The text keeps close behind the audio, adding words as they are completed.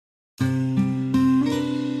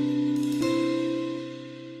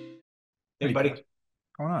Hey, Hey, buddy. what's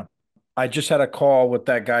going on? I just had a call with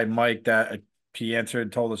that guy, Mike, that he answered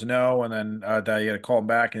and told us no, and then that he had to call him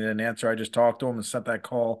back and he didn't answer. I just talked to him and sent that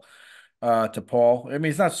call to Paul. I mean,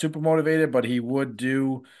 he's not super motivated, but he would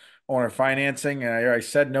do owner financing. And I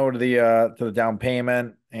said no to the down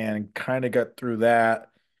payment and kind of got through that.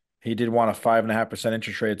 He did want a 5.5%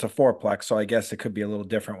 interest rate. It's a fourplex, so I guess it could be a little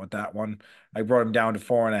different with that one. I brought him down to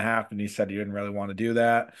 4.5, and he said he didn't really want to do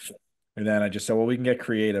that. And then I just said, well, we can get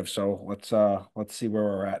creative. So let's see where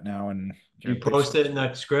we're at now. And You posted in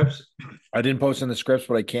the scripts? I didn't post in the scripts,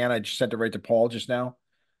 but I can. I just sent it right to Paul just now.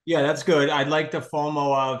 Yeah, that's good. I'd like the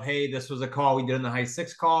FOMO of, hey, this was a call we did in the high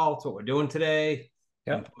six call. That's what we're doing today.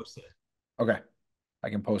 And Yep. post it. Okay. I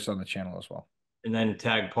can post on the channel as well. And then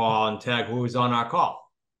tag Paul and tag who was on our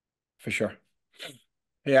call. For sure.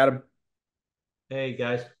 Hey, Adam. Hey,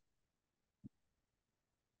 guys.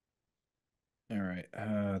 All right.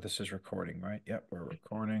 This is recording, right? Yep, we're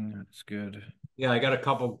recording. That's good. Yeah, I got a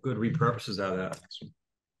couple good repurposes out of that.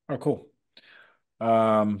 Oh, cool.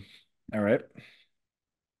 All right.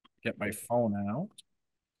 Get my phone out.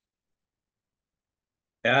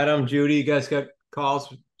 Adam, Judy, you guys got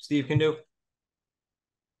calls Steve can do?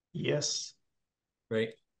 Yes.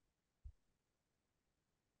 Great.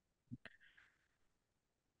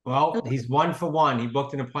 Well, he's 1 for 1. He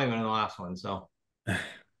booked an appointment in the last one, so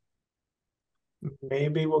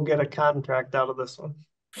Maybe we'll get a contract out of this one.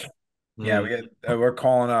 Yeah, hmm. we're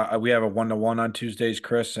calling we have a 1-to-1 on Tuesdays,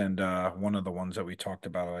 Chris, and one of the ones that we talked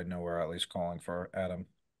about, I know we're at least calling for Adam.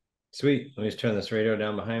 Sweet. Let me just turn this radio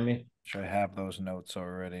down behind me. Should I have those notes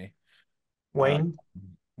already? Uh, Wayne,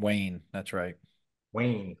 Wayne, that's right.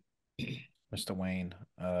 Wayne. Mr. Wayne.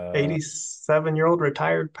 87-year-old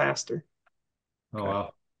retired pastor. Oh, Okay.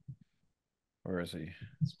 wow. Where is he?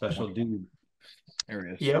 Special dude. There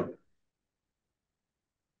he is. Yep.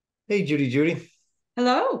 Hey, Judy.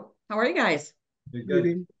 Hello. How are you guys? You're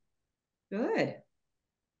good. Good.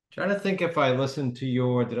 Trying to think if I listened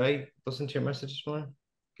to did I listen to your message this morning?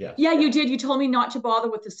 Yes. Yeah, you did. You told me not to bother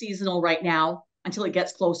with the seasonal right now until it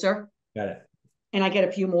gets closer. Got it. And I get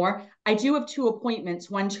a few more. I do have two appointments,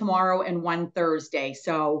 one tomorrow and one Thursday.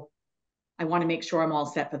 So I want to make sure I'm all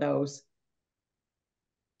set for those.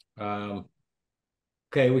 Um,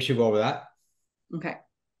 okay, we should go over that. Okay.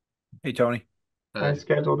 Hey, Tony. I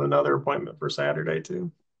scheduled another appointment for Saturday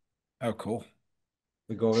too. Oh, cool.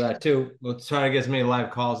 We go over that too. Let's try to get as many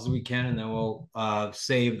live calls as we can, and then we'll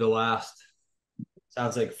save the last,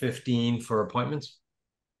 sounds like 15 for appointments.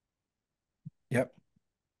 Yep.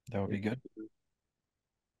 That would be good.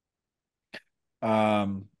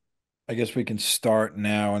 I guess we can start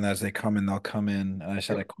now, and as they come in, they'll come in. I just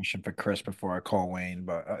had a question for Chris before I call Wayne,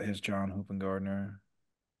 but here's John Hoopengardner.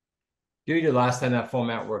 You did last time that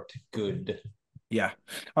format worked good. Yeah.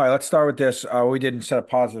 All right, let's start with this. We didn't set a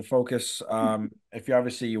positive focus. If you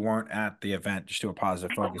obviously you weren't at the event, just do a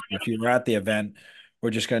positive focus. But if you were at the event, we're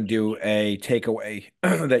just going to do a takeaway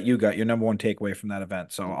that you got, your number one takeaway from that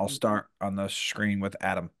event. So I'll start on the screen with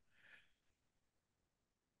Adam.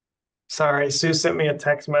 Sorry, Sue sent me a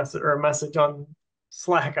text message or a message on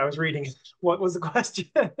Slack. I was reading it. What was the question?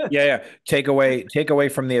 Yeah.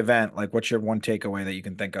 Takeaway from the event. Like, what's your one takeaway that you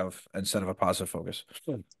can think of instead of a positive focus?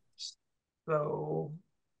 So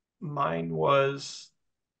mine was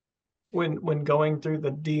when going through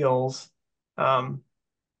the deals, um,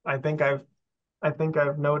 I think I've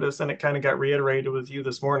noticed, and it kind of got reiterated with you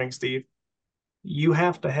this morning, Steve. You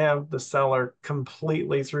have to have the seller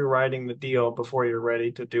completely through writing the deal before you're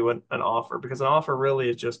ready to do an offer, because an offer really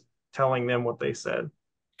is just telling them what they said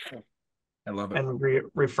I love it. and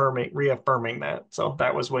reaffirming that. So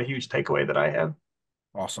that was a huge takeaway that I had.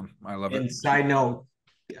 Awesome. I love And it. side note,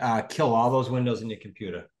 kill all those windows in your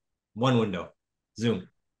computer. One window. Zoom.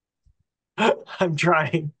 I'm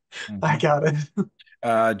trying. I got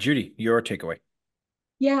it. Judy, your takeaway.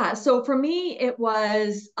 Yeah. So for me, it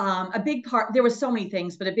was a big part. There was so many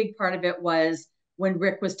things, but a big part of it was when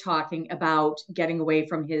Rick was talking about getting away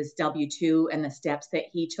from his W-2 and the steps that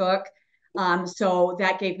he took. So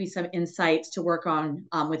that gave me some insights to work on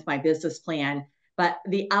with my business plan. But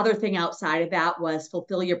the other thing outside of that was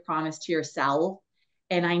fulfill your promise to yourself.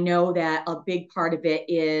 And I know that a big part of it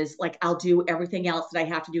is like, I'll do everything else that I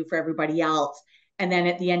have to do for everybody else. And then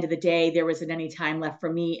at the end of the day, there wasn't any time left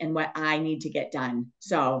for me and what I need to get done.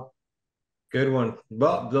 So Good one.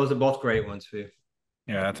 Well, those are both great ones for you.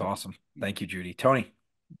 Yeah, that's awesome. Thank you, Judy. Tony.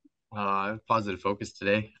 Positive focus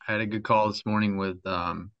today. I had a good call this morning with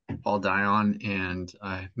Paul Dion, and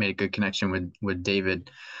I made a good connection with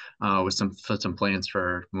David with some plans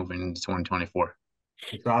for moving into 2024.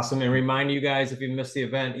 It's awesome. And remind you guys, if you missed the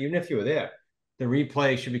event, even if you were there, the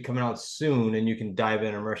replay should be coming out soon and you can dive in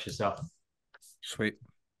and immerse yourself. Sweet.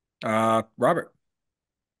 Robert.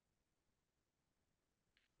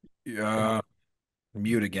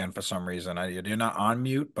 Mute again for some reason. You're not on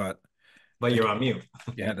mute, but I But think you're on mute.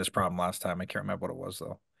 you had this problem last time. I can't remember what it was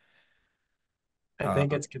though. I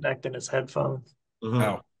think it's connecting his headphones. Mhm.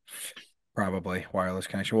 Oh, probably wireless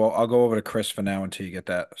connection. Well, I'll go over to Chris for now until you get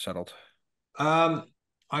that settled. Um,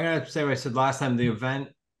 I'm gonna say what I said last time. The event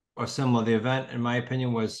or similar, the event, in my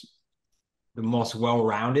opinion, was the most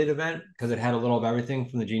well-rounded event because it had a little of everything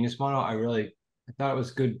from the Genius model. I thought it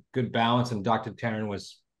was good balance, and Dr. Taryn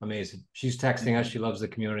was amazing. She's texting us. She loves the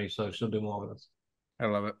community, so she'll do more with us. I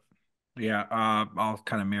love it. Yeah, I'll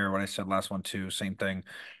kind of mirror what I said last one too. Same thing.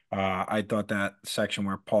 I thought that section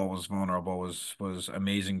where Paul was vulnerable was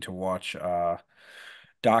amazing to watch.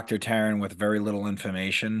 Dr. Taryn with very little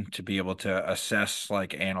information to be able to assess,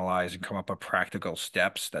 like analyze, and come up with practical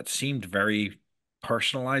steps that seemed very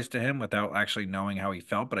personalized to him without actually knowing how he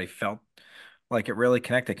felt. But I felt like it really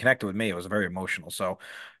connected with me. It was very emotional. So,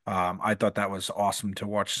 I thought that was awesome to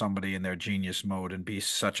watch somebody in their genius mode and be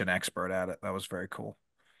such an expert at it. That was very cool.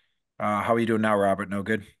 How are you doing now, Robert? No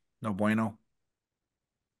good? No bueno?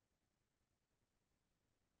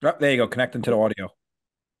 Oh, there you go. Connecting to the audio.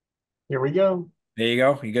 Here we go. There you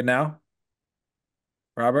go. You good now?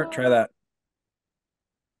 Robert, try that.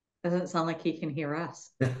 Doesn't sound like he can hear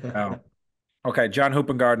us. Oh, okay. John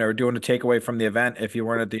Hoopengardner, we're doing a takeaway from the event. If you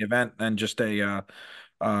weren't at the event, then just a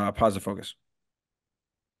positive focus.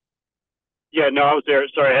 Yeah, no, I was there.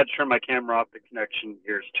 Sorry, I had to turn my camera off. The connection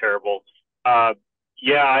here is terrible.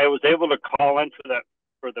 Yeah, I was able to call in for that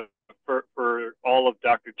for all of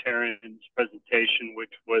Dr. Taryn's presentation,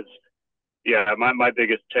 which was my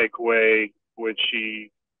biggest takeaway when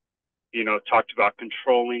she talked about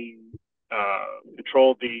control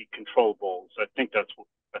the controllables. I think that's what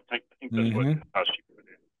how she put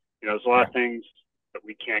it. There's a lot of things that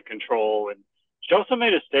we can't control, and she also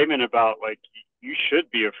made a statement about like you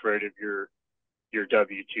should be afraid of your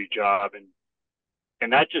W-2 job,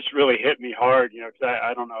 and that just really hit me hard, because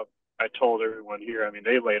I don't know if I told everyone here. I mean,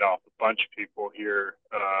 they laid off a bunch of people here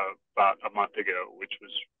about a month ago, which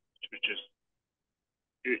was just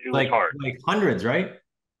it was hard. Like hundreds, right?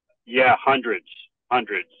 Yeah, hundreds.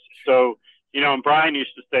 So, and Brian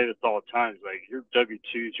used to say this all the time. He's like, your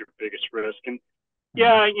W-2 is your biggest risk. And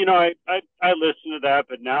yeah, I listen to that,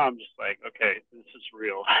 but now I'm just like, okay, this is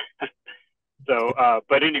real. So,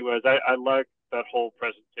 but anyways, I liked that whole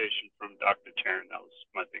presentation from Dr. Taryn. That was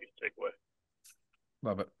my biggest takeaway.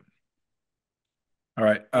 Love it. All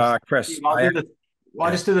right, Chris.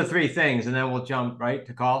 I'll just do the three things, and then we'll jump right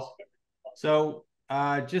to calls. So,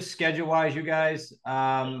 just schedule-wise, you guys,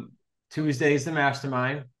 Tuesday's the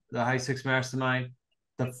mastermind, the High Six mastermind.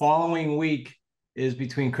 The following week is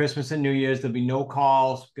between Christmas and New Year's. There'll be no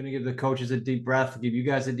calls. Going to give the coaches a deep breath, give you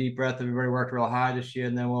guys a deep breath. Everybody worked real hard this year,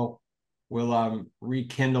 and then we'll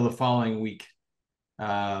rekindle the following week.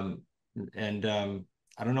 I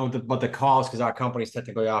don't know what the calls, because our company's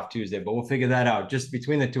technically off Tuesday, but we'll figure that out. Just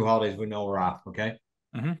between the two holidays, we know we're off. Okay.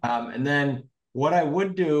 And then what I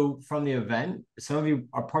would do from the event, some of you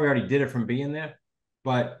probably already did it from being there,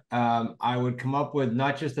 but I would come up with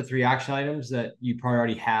not just the 3 action items that you probably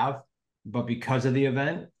already have, but because of the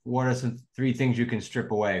event, what are some 3 things you can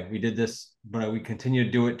strip away? We did this, but we continue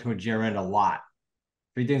to do it to a year end a lot.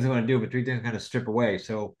 3 things I'm going to do, but 3 things I'm going to strip away.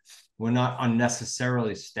 So we're not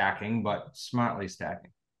unnecessarily stacking, but smartly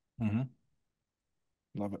stacking.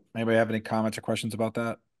 Love it. Anybody have any comments or questions about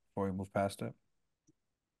that before we move past it?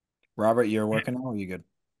 Robert, you're working now, or are you good?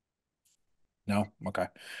 No? Okay.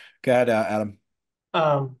 Go ahead, Adam.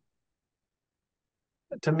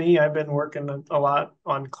 To me, I've been working a lot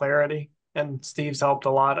on clarity, and Steve's helped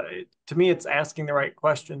a lot. To me, it's asking the right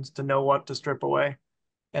questions to know what to strip away.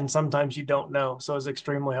 And sometimes you don't know. So it's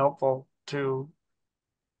extremely helpful to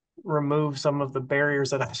remove some of the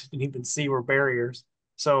barriers that I didn't even see were barriers.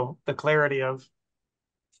 So the clarity of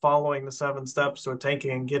following the 7 steps to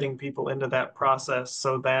taking and getting people into that process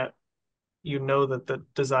so that you know that the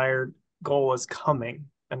desired goal is coming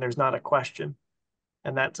and there's not a question.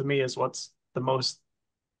 And that to me is what's been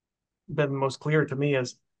the most clear to me,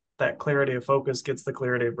 is that clarity of focus gets the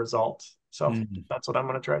clarity of results. So that's what I'm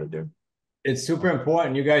going to try to do. It's super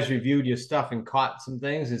important. You guys reviewed your stuff and caught some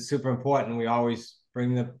things. It's super important. We always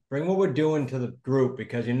bring what we're doing to the group,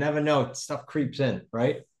 because you never know, stuff creeps in,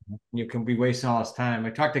 right? You can be wasting all this time. I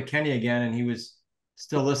talked to Kenny again, and he was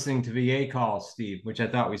still listening to VA calls, Steve, which I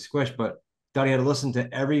thought we squished, but thought he had to listen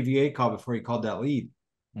to every VA call before he called that lead.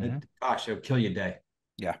 Gosh, it'll kill your day.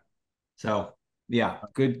 Yeah. So yeah,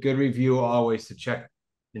 good review always to check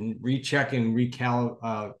and recheck and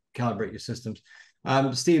calibrate your systems.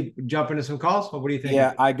 Steve, jump into some calls. What do you think?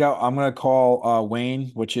 Yeah, I'm gonna call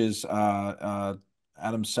Wayne, which is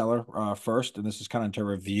Adam Seller first, and this is kind of to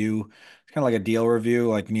review. It's kind of like a deal review,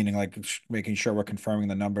 like meaning like making sure we're confirming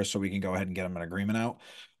the numbers so we can go ahead and get them an agreement out.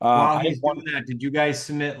 While I he's have one. doing that, did you guys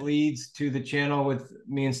submit leads to the channel with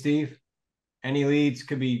me and Steve? Any leads?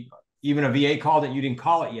 Could be even a VA call that you didn't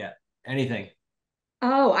call it yet. Anything?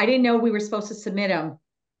 Oh, I didn't know we were supposed to submit them.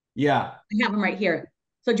 Yeah. I have them right here.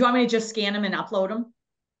 So do you want me to just scan them and upload them?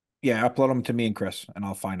 Yeah, upload them to me and Chris, and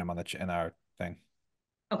I'll find them on the in our thing.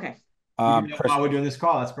 Okay. You do that Chris, while we're doing this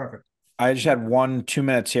call. That's perfect. I just had 2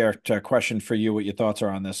 minutes here to question for you what your thoughts are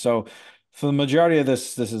on this. So for the majority of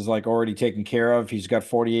this is like already taken care of. He's got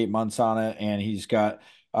 48 months on it, and he's got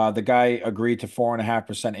the guy agreed to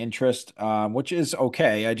 4.5% interest, which is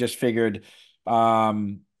okay. I just figured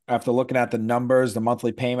after looking at the numbers, the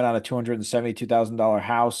monthly payment on a $272,000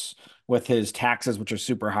 house with his taxes, which are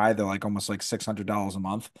super high, they're like almost like $600 a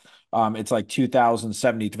month. It's like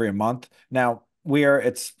 2,073 a month. Now, where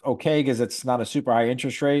it's okay because it's not a super high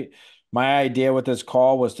interest rate. My idea with this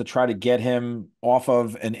call was to try to get him off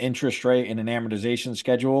of an interest rate and an amortization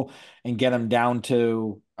schedule and get him down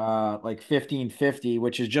to like 1550,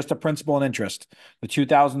 which is just a principal and interest. The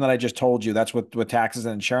 2,000 that I just told you, that's with taxes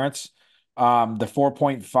and insurance. The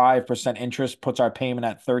 4.5% interest puts our payment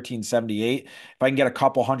at 1378. If I can get a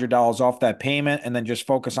couple $100 off that payment and then just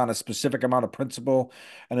focus on a specific amount of principal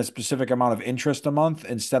and a specific amount of interest a month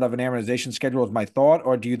instead of an amortization schedule is my thought,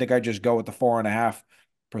 or do you think I just go with the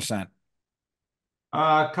 4.5%?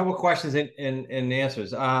 A couple questions and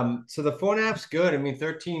answers. So the 4.5's good. I mean,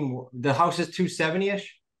 13. The house is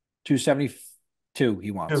 270-ish. 272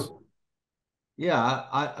 he wants. Two. Yeah,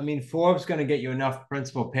 I mean, Forbes going to get you enough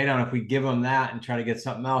principal pay down if we give them that and try to get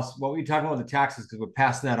something else. What were you talking about the taxes? Because we're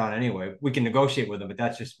passing that on anyway. We can negotiate with them, but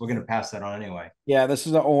that's just we're going to pass that on anyway. Yeah, this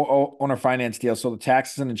is an owner finance deal. So the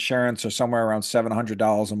taxes and insurance are somewhere around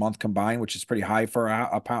 $700 a month combined, which is pretty high for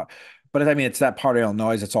a pound. But I mean, it's that part of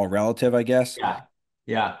Illinois. It's all relative, I guess. Yeah,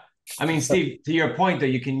 yeah. I mean, Steve, to your point though,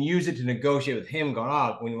 you can use it to negotiate with him. Going,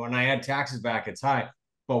 oh, when I add taxes back, it's high,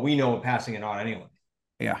 but we know we're passing it on anyway.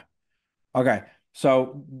 Yeah. Okay.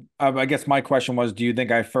 So I guess my question was, do you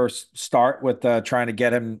think I first start with trying to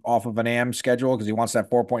get him off of an AM schedule because he wants that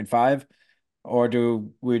 4.5? Or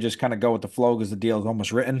do we just kind of go with the flow because the deal is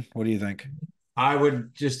almost written? What do you think? I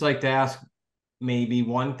would just like to ask maybe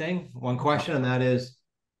one question, and that is,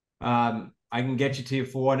 I can get you to your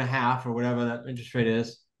 4.5 or whatever that interest rate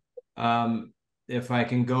is. If I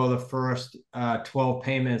can go the first 12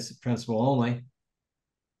 payments principal only,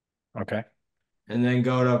 Okay. and then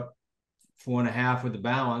go to 4.5 with the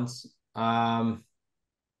balance.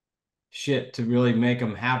 Shit, to really make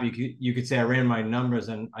them happy, you could say I ran my numbers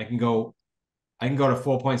and I can go to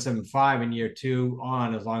 4.75 in year 2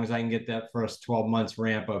 on as long as I can get that first 12 months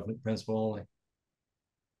ramp of principal only.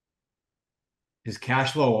 His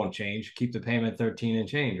cash flow won't change. Keep the payment 13 and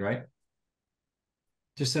change, right?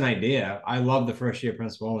 Just an idea. I love the first year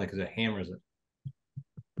principal only because it hammers it.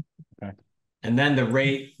 Okay. And then the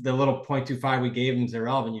rate, the little 0.25 we gave him is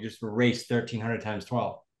irrelevant. You just erase 1,300 times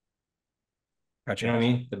 12. Gotcha. You know what I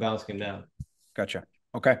mean? The balance came down. Gotcha.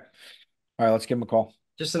 Okay. All right, let's give him a call.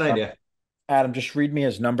 Just an idea. Adam, just read me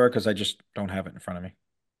his number because I just don't have it in front of me.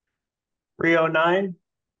 309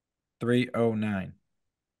 309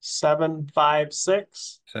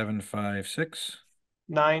 756 756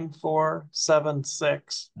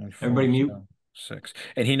 9476. Everybody mute. 6.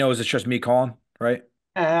 And he knows it's just me calling, right?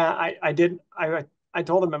 I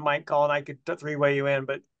told him it might call and I could three-way you in,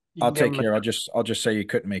 but you I'll can give take him care. I'll just say you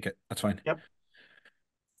couldn't make it. That's fine. Yep.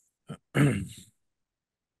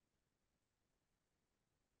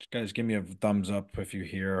 Guys, give me a thumbs up if you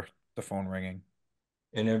hear the phone ringing.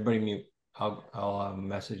 And everybody mute. I'll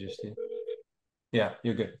message you, Steve. Yeah,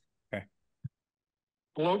 you're good. Okay.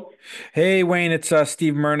 Hello? Hey, Wayne, it's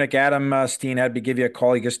Steve Mernick. Adam Steen had to give you a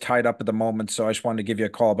call. He gets tied up at the moment, so I just wanted to give you a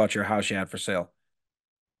call about your house you had for sale.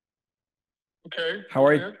 Okay. How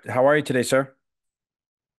are you today, sir?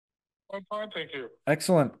 I'm fine, thank you.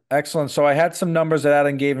 Excellent. Excellent. So I had some numbers that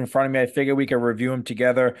Adam gave in front of me. I figure we can review them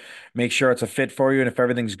together, make sure it's a fit for you. And if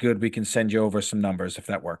everything's good, we can send you over some numbers if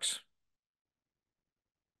that works.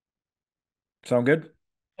 Sound good?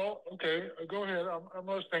 Oh, okay. Go ahead. I'm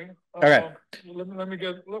listening. Okay. Let me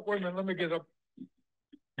get. Wait a minute. Let me get a.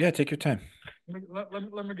 Yeah, take your time.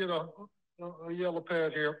 Let me get a yellow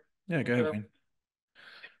pad here. Yeah, go ahead, Wayne.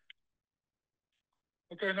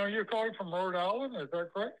 Okay. Now you're calling from Rhode Island. Is that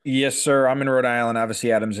correct? Yes, sir. I'm in Rhode Island.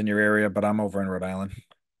 Obviously, Adam's in your area, but I'm over in Rhode Island.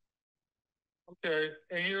 Okay.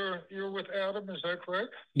 And you're with Adam. Is that correct?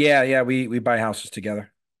 Yeah. We buy houses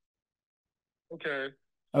together. Okay.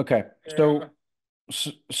 Okay. So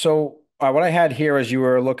So what I had here is you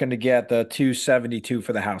were looking to get the 272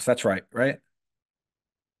 for the house. That's right, right?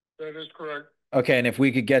 That is correct. Okay, and if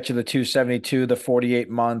we could get you the 272, the 48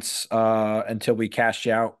 months until we cash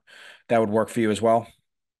you out, that would work for you as well.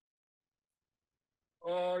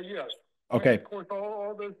 Yes. Okay. Of course,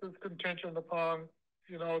 all this is contingent upon,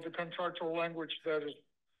 the contractual language that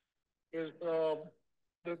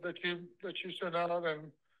that you sent out,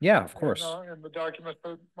 and Yeah, of course. and the documents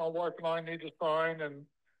that my wife and I need to sign, and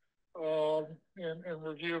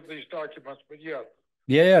review of these documents. But yes.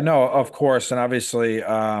 Yeah, no, of course. And obviously,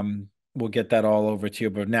 we'll get that all over to you.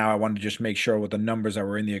 But now I wanted to just make sure what the numbers that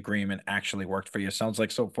were in the agreement actually worked for you. Sounds like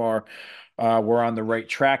so far we're on the right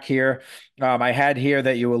track here. I had here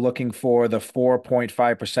that you were looking for the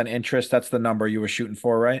 4.5% interest. That's the number you were shooting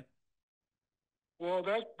for, right? Well,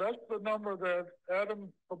 that's the number that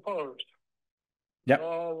Adam proposed. Yep.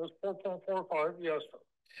 Was 4.45. Yes.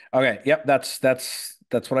 Okay. Yep. That's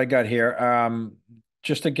what I got here.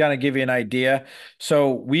 Just to kind of give you an idea.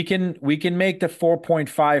 So we can make the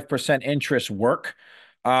 4.5% interest work.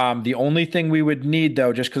 The only thing we would need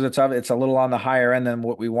though, just because it's a little on the higher end than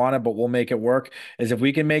what we wanted, but we'll make it work, is if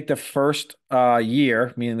we can make the first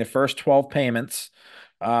year, meaning the first 12 payments,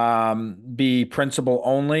 be principal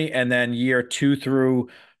only, and then year two through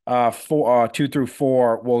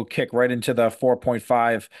four will kick right into the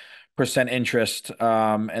 4.5% interest.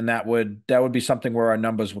 And that would be something where our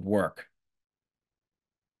numbers would work.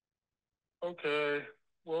 Okay.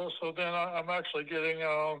 Well, so then I'm actually getting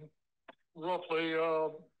roughly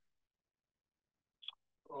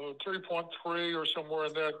 3.3 or somewhere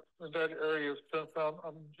in that area, since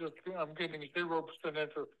I'm getting 0%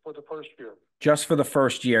 interest for the first year. Just for the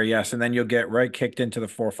first year, yes, and then you'll get right kicked into the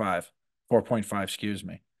 4.5, excuse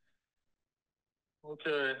me.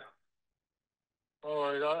 Okay.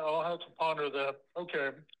 All right. I'll have to ponder that. Okay.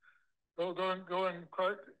 Go and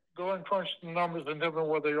crunch the numbers and tell me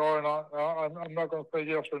what they are, and I'm not going to say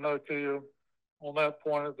yes or no to you on that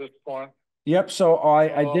point at this point. Yep. So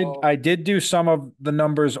I did do some of the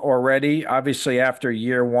numbers already. Obviously, after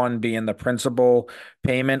year one being the principal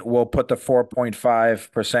payment, we'll put the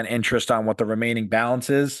 4.5% interest on what the remaining balance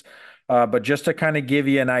is. But just to kind of give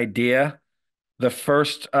you an idea, the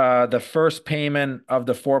first payment of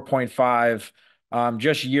the 4.5,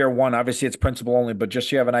 just year one, obviously it's principal only, but just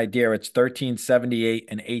so you have an idea, it's 1378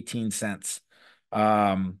 and 18 cents.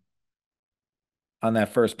 On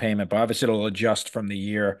that first payment, but obviously it'll adjust from the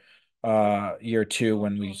year two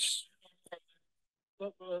when we.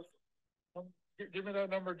 Give me that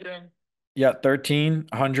number again. Yeah,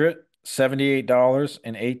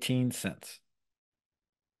 $1,378.18.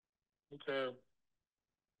 Okay.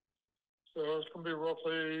 So it's going to be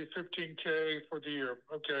roughly 15K for the year.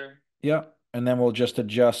 Okay. Yeah, and then we'll just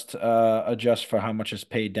adjust for how much is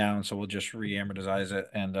paid down, so we'll just re-amortize it,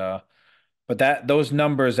 and but those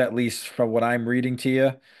numbers, at least from what I'm reading to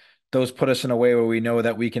you, those put us in a way where we know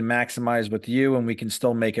that we can maximize with you and we can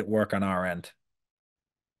still make it work on our end.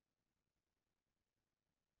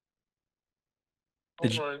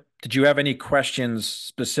 Did you have any questions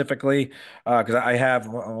specifically? Because I have,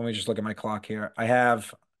 let me just look at my clock here. I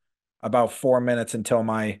have about 4 minutes until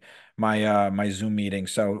my Zoom meeting.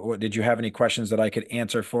 So did you have any questions that I could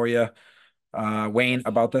answer for you, Wayne,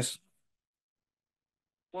 about this?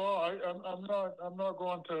 Well, I'm not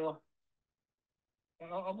going to.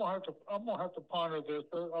 I'm gonna have to ponder this.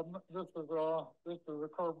 This is a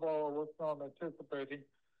curveball I was not anticipating.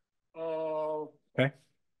 Okay.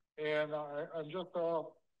 And I'm just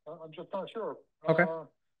not sure. Okay.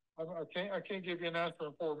 I can't give you an answer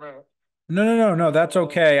in 4 minutes. No. That's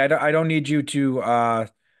okay. I don't need you to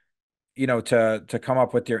to come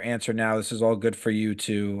up with your answer now. This is all good for you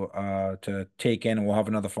to take in, and we'll have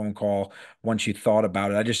another phone call once you thought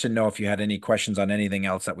about it. I just didn't know if you had any questions on anything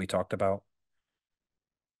else that we talked about.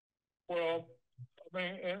 Well, I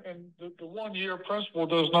mean, and the 1 year principal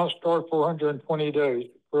does not start for 120 days,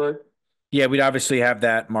 correct? Yeah, we'd obviously have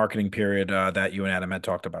that marketing period that you and Adam had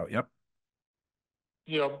talked about. Yep.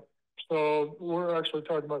 Yeah. So we're actually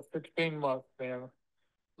talking about 16 months then.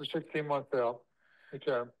 We're 16 months out.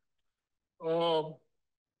 Okay.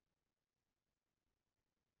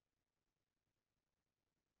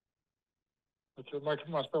 Let's make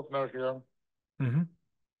myself note here. Mm-hmm.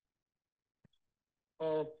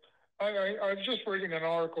 I was just reading an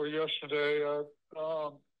article yesterday. I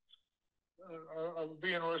would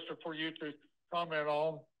be interested for you to comment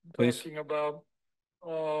on. Please. Talking about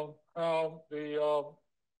how I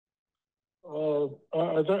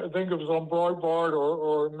think it was on Breitbart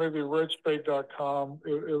or maybe RedState.com.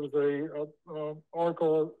 It was a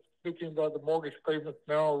article speaking about the mortgage payments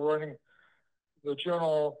now running the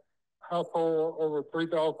general household over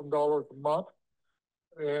 $3,000 a month,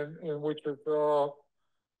 and which is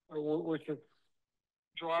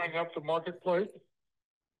drying up the marketplace.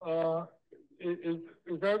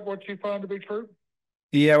 Is that what you find to be true?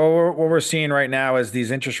 Yeah, well, what we're seeing right now is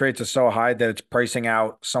these interest rates are so high that it's pricing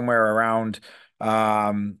out somewhere around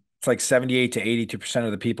it's like 78 to 82%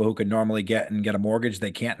 of the people who could normally get a mortgage,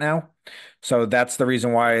 they can't now. So that's the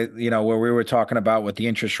reason why, where we were talking about with the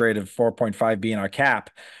interest rate of 4.5 being our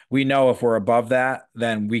cap, we know if we're above that,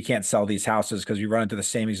 then we can't sell these houses because we run into the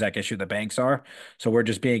same exact issue the banks are. So we're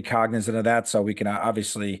just being cognizant of that so we can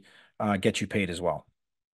obviously get you paid as well.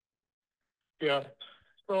 Yeah.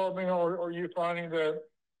 So, I mean, are you finding that,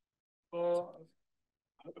 who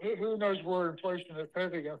knows where inflation is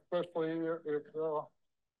heading, especially if,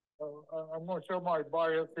 I'm going to show my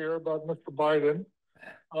bias here about Mr. Biden.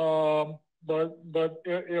 But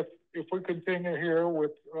if we continue here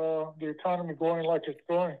with the economy going like it's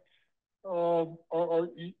going, are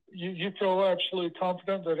you feel absolutely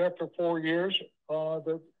confident that after 4 years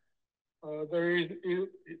that there is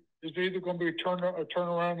either going to be a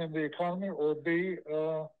turnaround in the economy, or B,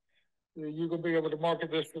 you're going to be able to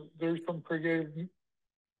market this through some creative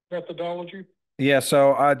methodology? Yeah,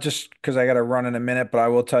 so just because I got to run in a minute, but I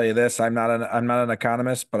will tell you this: I'm not an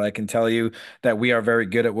economist, but I can tell you that we are very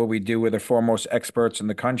good at what we do. We're the foremost experts in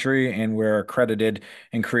the country, and we're accredited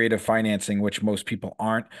in creative financing, which most people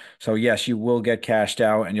aren't. So yes, you will get cashed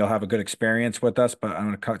out, and you'll have a good experience with us. But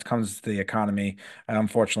when it comes to the economy, I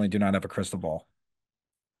unfortunately do not have a crystal ball.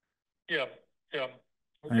 Yeah, yeah.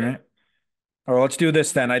 Okay. All right. All right, let's do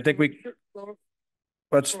this then. I think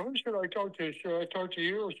let's. So who should I talk to? Should I talk to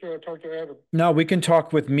you, or should I talk to Adam? No, we can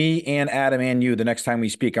talk with me and Adam and you the next time we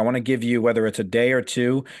speak. I want to give you, whether it's a day or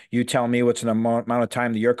two, you tell me what's an amount of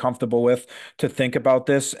time that you're comfortable with to think about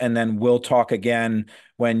this, and then we'll talk again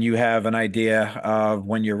when you have an idea of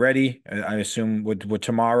when you're ready. I assume would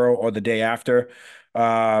tomorrow or the day after,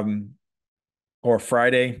 or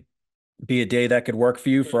Friday be a day that could work for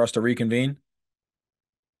you for us to reconvene?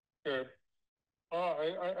 Okay.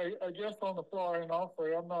 I guess on the fly, and I'll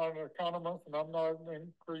say I'm not an economist, and I'm not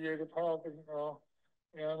in creative housing,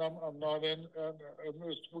 and I'm not in.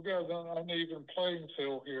 We got an uneven playing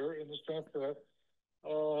field here in the sense that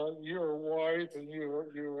you're wise and you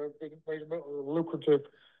have been made a lucrative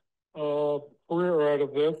career out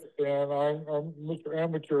of this, and I'm Mr.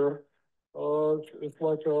 Amateur. It's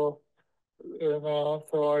like so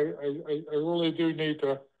I really do need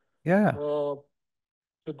to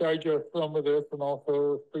digest some of this, and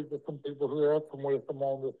also speak to some people who have some wisdom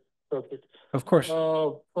on this subject. Of course.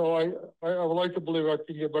 So I would like to believe I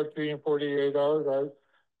can get back to you in 48 hours.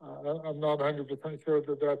 I'm not 100% sure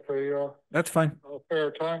that that's fine. A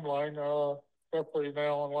fair timeline, especially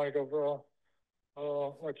now in light of,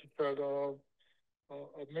 like you said,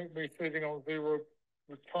 me sitting on zero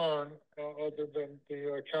return, other than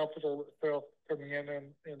the capital itself coming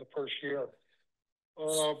in the first year.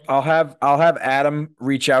 I'll have Adam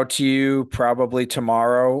reach out to you probably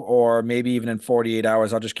tomorrow, or maybe even in 48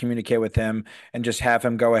 hours. I'll just communicate with him and just have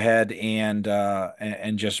him go ahead and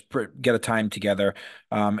just get a time together.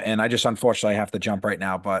 And I just unfortunately have to jump right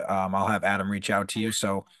now, but I'll have Adam reach out to you.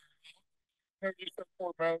 So.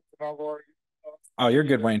 Oh, you're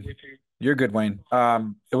good, Wayne. You're good, Wayne.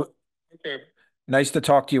 Okay. Nice to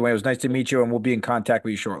talk to you, Wayne. It was nice to meet you, and we'll be in contact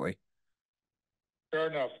with you shortly. Fair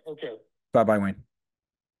enough. Okay. Bye-bye, Wayne.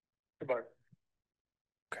 Goodbye.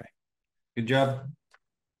 Okay. Good job.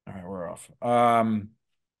 All right, we're off.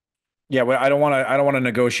 Yeah, well, I don't want to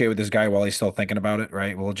negotiate with this guy while he's still thinking about it,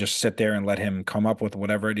 right? We'll just sit there and let him come up with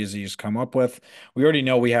whatever it is he's come up with. We already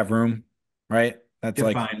know we have room, right? That's You're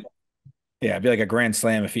like fine. Yeah, it'd be like a grand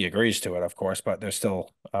slam if he agrees to it, of course, but there's still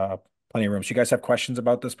plenty of room. So you guys have questions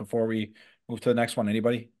about this before we move to the next one?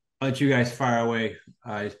 Anybody? I'll let you guys fire away.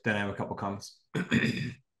 Then I have a couple comments.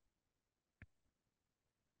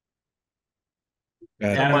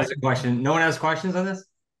 Adam has a question. No one has questions on this?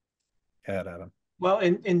 Yeah, Adam. Well,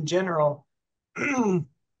 in general,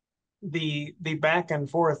 the back and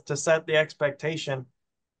forth to set the expectation.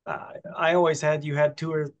 I always had you had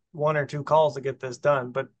one or two calls to get this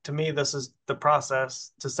done, but to me, this is the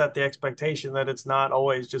process to set the expectation that it's not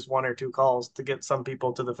always just one or two calls to get some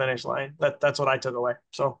people to the finish line. That's what I took away.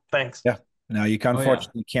 So thanks. Yeah. No, you can,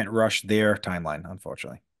 unfortunately can't rush their timeline,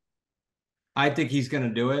 unfortunately. I think he's going to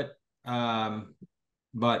do it.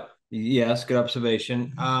 But yes, good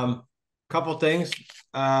observation. Couple things.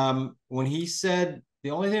 When he said,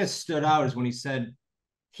 the only thing that stood out is when he said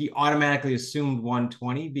he automatically assumed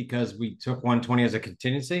 120 because we took 120 as a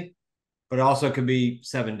contingency, but it also could be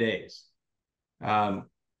 7 days. I've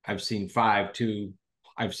seen 5 to,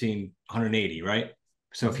 I've seen 180, right?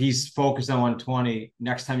 So if he's focused on 120,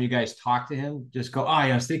 next time you guys talk to him, just go, oh,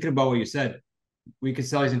 yeah, I was thinking about what you said. We could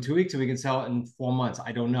sell these in 2 weeks, and we can sell it in 4 months.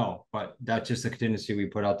 I don't know, but that's just a contingency we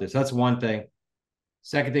put out there. So that's one thing.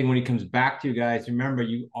 Second thing, when he comes back to you guys, remember,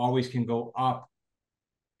 you always can go up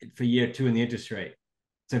for year 2 in the interest rate.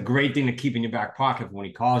 It's a great thing to keep in your back pocket when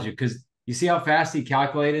he calls you, because you see how fast he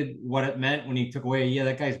calculated what it meant when he took away a year.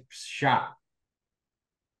 That guy's shot.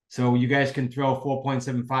 So you guys can throw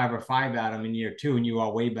 4.75 or 5 at him in year 2, and you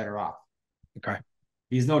are way better off. Okay.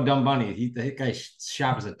 He's no dumb bunny. That guy's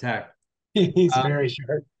sharp as a tack. He's very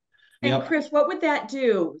sharp. And Yep. Chris, what would that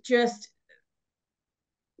do? Just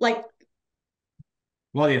like,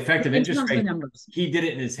 Well, the effective in interest terms of rate, the numbers. he did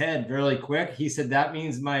it in his head really quick. He said, that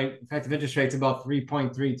means my effective interest rate's about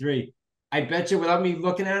 3.33. I bet you, without me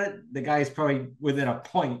looking at it, the guy's probably within a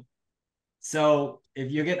point. So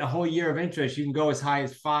if you're getting a whole year of interest, you can go as high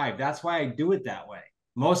as 5. That's why I do it that way.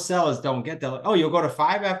 Most sellers don't get that. Like, oh, you'll go to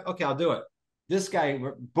 5 after? Okay, I'll do it. This guy,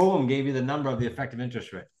 boom, gave you the number of the effective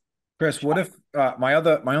interest rate. Chris, what if my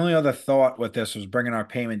only other thought with this was bringing our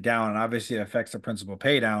payment down, and obviously it affects the principal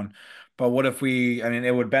pay down. But what if I mean,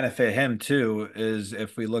 it would benefit him too, is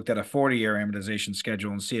if we looked at a 40-year amortization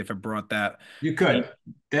schedule and see if it brought that. You could.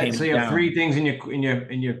 So you have down. 3 things in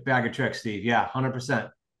your bag of tricks, Steve. Yeah, 100%.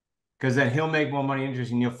 Because then he'll make more money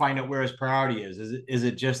interest, and you'll find out where his priority is. Is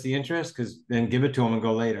it just the interest? Because then give it to him and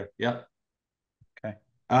go later. Yep. Okay.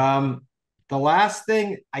 The last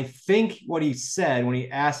thing, I think what he said when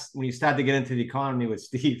he started to get into the economy with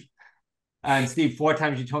Steve, and Steve, 4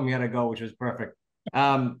 times you told me how to go, which was perfect.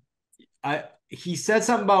 He said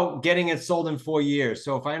something about getting it sold in 4 years.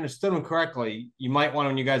 So if I understood him correctly, you might want,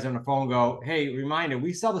 when you guys are on the phone, go, hey, reminder,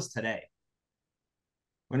 we sell this today.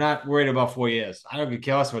 We're not worried about 4 years. I don't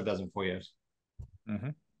care what it does in 4 years.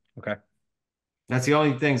 Okay. That's the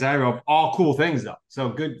only things I wrote. All cool things though. So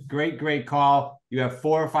great call. You have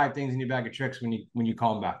 4 or 5 things in your bag of tricks when you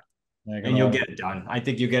call them back, and you'll get it done. I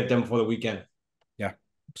think you'll get it done before the weekend. Yeah,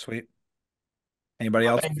 sweet. Anybody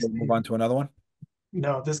else? Thanks, We'll move on to another one.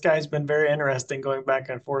 No, this guy's been very interesting going back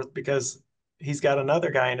and forth because he's got another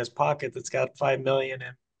guy in his pocket that's got 5 million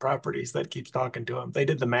in properties that keeps talking to him. They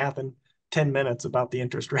did the math in 10 minutes about the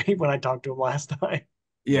interest rate when I talked to him last time.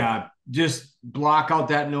 Yeah, just block out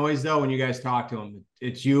that noise though when you guys talk to him.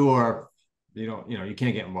 It's you, or you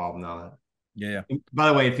can't get involved in all that. Yeah. By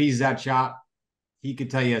the way, if he's that shop, he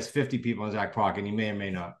could tell you he has 50 people in his back pocket. He may or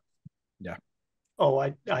may not. Yeah. Oh,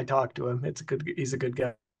 I talked to him. He's a good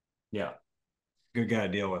guy. Yeah, good guy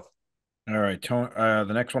to deal with. All right, Tony.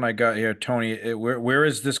 The next one I got here, Tony. Where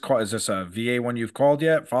is this call? Is this a VA one you've called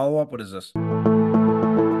yet? Follow up? What is this?